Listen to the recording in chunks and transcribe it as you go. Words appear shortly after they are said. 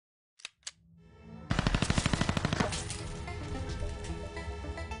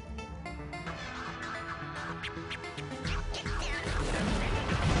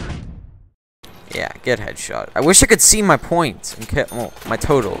Yeah, get headshot. I wish I could see my points and well, my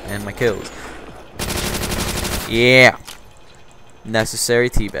total and my kills. Yeah. Necessary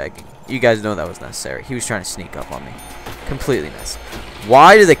teabagging. You guys know that was necessary. He was trying to sneak up on me. Completely necessary.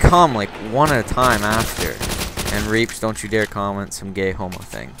 Why do they come like one at a time after? And Reaps, don't you dare comment some gay homo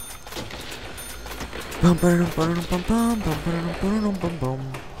thing.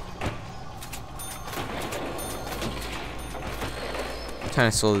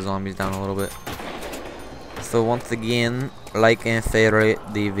 Trying to slow the zombies down a little bit. So once again, like and favorite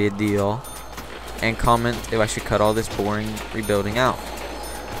the video, and comment if I should cut all this boring rebuilding out.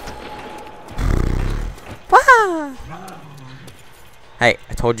 Hey,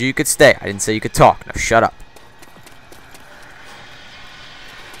 I told you you could stay. I didn't say you could talk. Now shut up.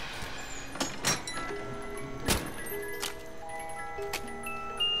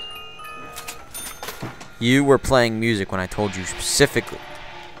 You were playing music when I told you specifically.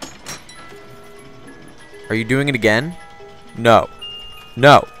 Are you doing it again? No.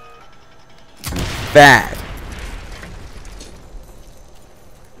 No. Bad.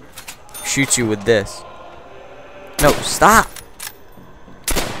 Shoot you with this. No, stop.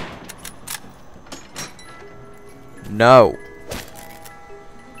 No.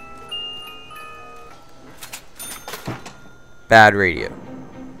 Bad radio.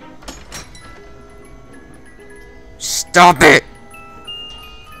 Stop it!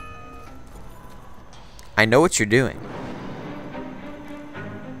 I know what you're doing.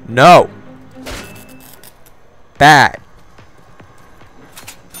 No. Bad.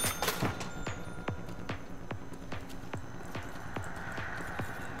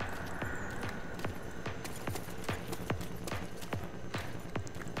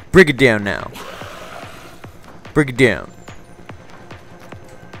 Bring it down now. Bring it down.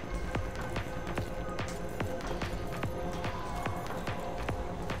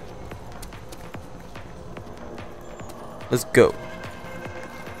 Let's go.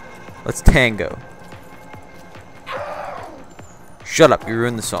 Let's tango. Shut up, you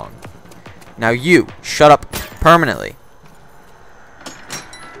ruined the song. Now you, shut up permanently.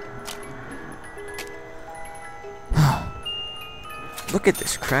 Look at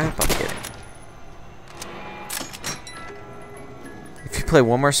this crap I'm getting. If you play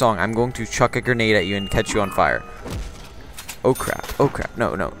one more song, I'm going to chuck a grenade at you and catch you on fire. Oh crap, oh crap.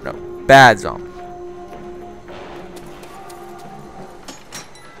 No, no, no. Bad zombie.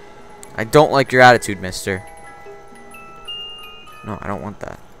 I don't like your attitude, mister. No, I don't want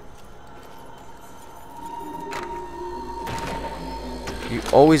that. You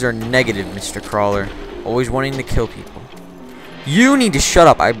always are negative, Mr. Crawler. Always wanting to kill people. You need to shut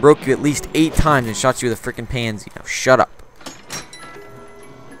up. I broke you at least 8 times and shot you with a freaking pansy. Now shut up.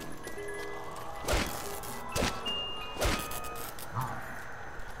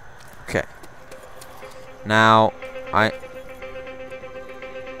 Okay. Now, now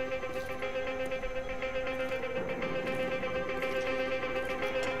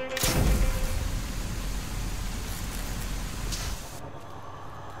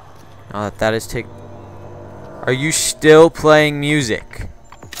that is take. Are you still playing music?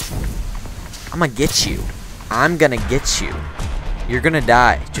 I'm gonna get you. I'm gonna get you. You're gonna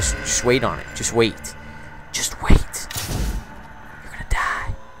die. Just wait on it. Just wait. Just wait. You're gonna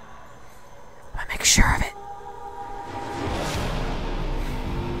die. I make sure of it.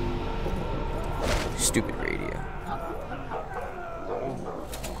 Stupid radio.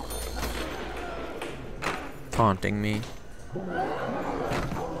 Taunting me.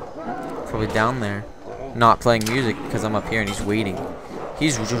 Probably down there. Not playing music because I'm up here and he's waiting.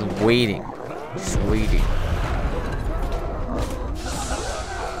 He's just waiting. Just waiting.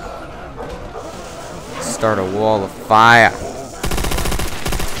 Start a wall of fire.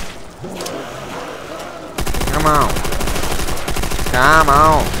 Come on. Come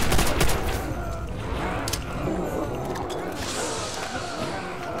on.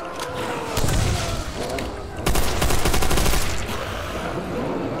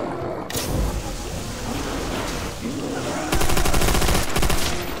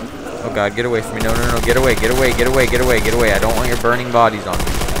 Oh god, get away from me. No, no, no, get away, get away, get away, get away, get away. I don't want your burning bodies on me.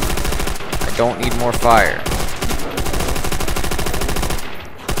 I don't need more fire.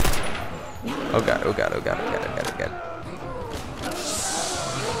 Oh god, oh god, oh god, oh god, oh god, oh god.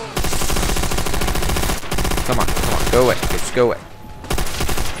 Come on, go away, just go away.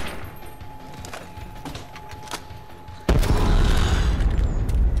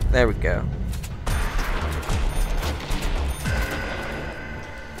 There we go.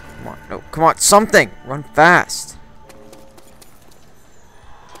 Come on, no, come on, something! Run fast!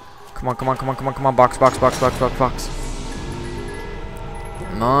 Come on, come on, come on, come on, come on, box, box, box, box, box, box.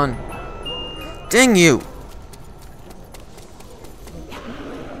 Come on. Dang you!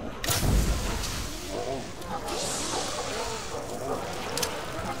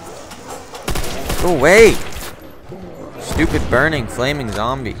 Go away! Stupid burning, flaming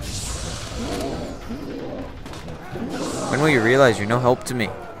zombie. When will you realize you're no help to me?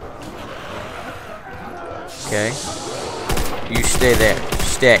 Okay. You stay there.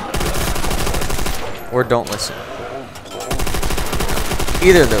 Stay. Or don't listen.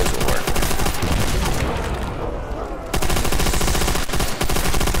 Either of those will work.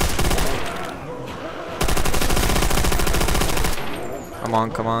 Come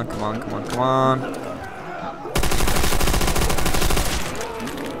on, come on, come on, come on, come on.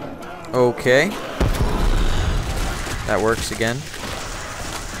 Okay. That works again.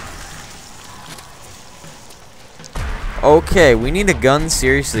 Okay, we need a gun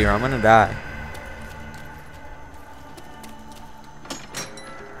seriously or I'm gonna die.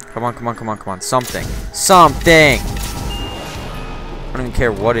 Come on, come on, come on, come on. Something. Something! I don't even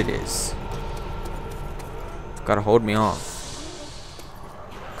care what it is. It's gotta hold me off.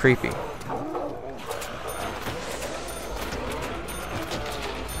 Creepy.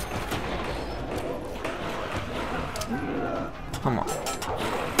 Come on.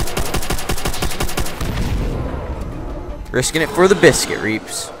 Risking it for the biscuit,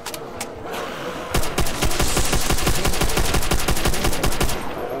 Reaps.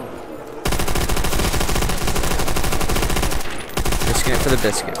 Risking it for the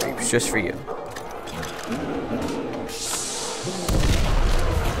biscuit, Reaps. Just for you.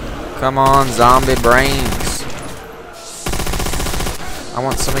 Come on, zombie brains. I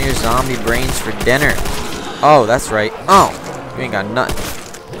want some of your zombie brains for dinner. Oh, that's right. Oh, you ain't got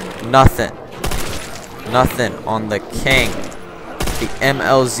nothing. Nothing. Nothing on the king. The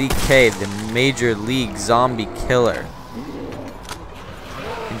MLZK, the Major League Zombie Killer.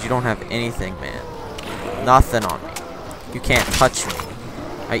 And you don't have anything, man. Nothing on me. You can't touch me.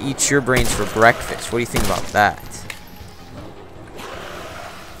 I eat your brains for breakfast. What do you think about that?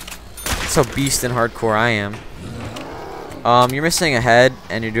 That's how beast and hardcore I am. You're missing a head,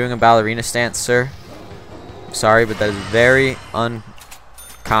 and you're doing a ballerina stance, sir. I'm sorry, but that is very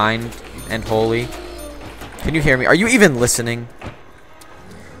unkind and holy. Can you hear me? Are you even listening?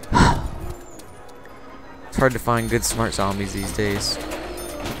 It's hard to find good smart zombies these days.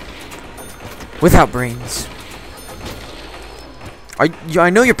 Without brains. I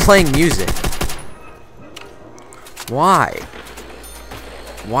know you're playing music. Why?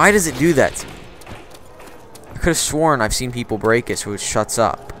 Why does it do that to me? I could have sworn I've seen people break it so it shuts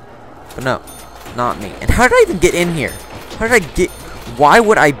up. But no, not me. And how did I even get in here? How did I get... Why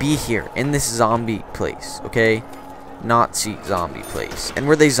would I be here in this zombie place, okay? Nazi zombie place. And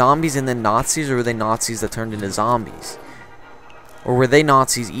were they zombies and then Nazis, or were they Nazis that turned into zombies? Or were they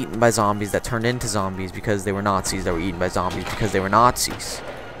Nazis eaten by zombies that turned into zombies because they were Nazis that were eaten by zombies because they were Nazis?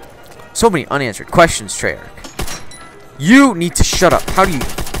 So many unanswered questions, Treyarch. You need to shut up. How do you...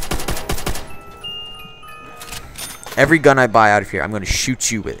 Every gun I buy out of here, I'm going to shoot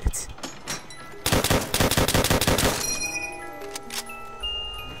you with it.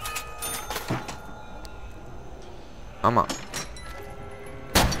 I'm on.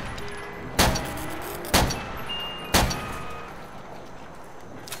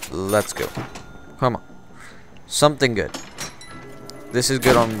 Let's go. Come on. Something good. This is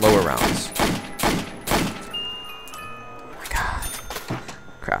good on lower rounds. Oh my god.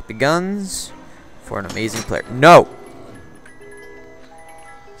 Crappy guns for an amazing player. No!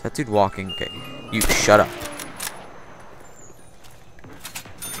 Is that dude walking? Okay. You shut up.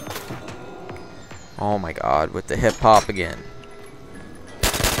 Oh my god, with the hip hop again.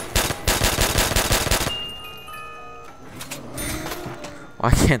 Why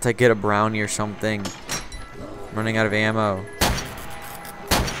can't I get a brownie or something? I'm running out of ammo.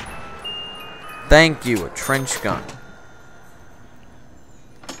 Thank you, a trench gun.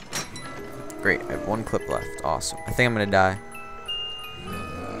 Great, I have one clip left. Awesome. I think I'm gonna die.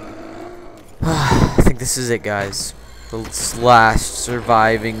 I think this is it, guys. The last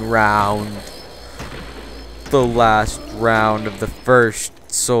surviving round. The last round of the first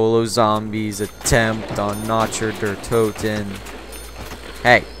solo zombies attempt on Nacht Der Untoten.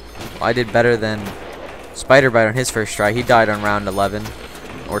 Hey, well, I did better than Spider-Bite on his first try. He died on round 11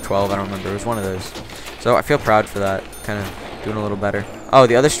 or 12, I don't remember. It was one of those. So I feel proud for that. Kind of doing a little better. Oh,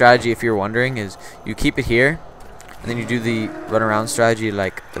 the other strategy, if you're wondering, is you keep it here, and then you do the run around strategy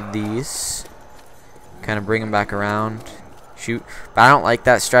like these. Kind of bring them back around. Shoot. But I don't like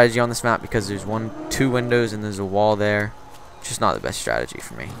that strategy on this map because there's two windows and there's a wall there. Just not the best strategy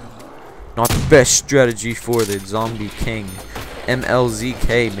for me. Not the best strategy for the zombie king.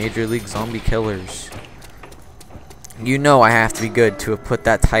 MLZK, Major League Zombie Killers. You know I have to be good to have put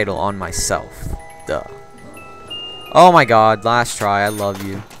that title on myself. Duh. Oh my god, last try. I love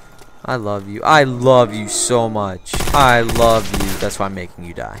you. I love you. I love you so much. I love you. That's why I'm making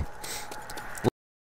you die.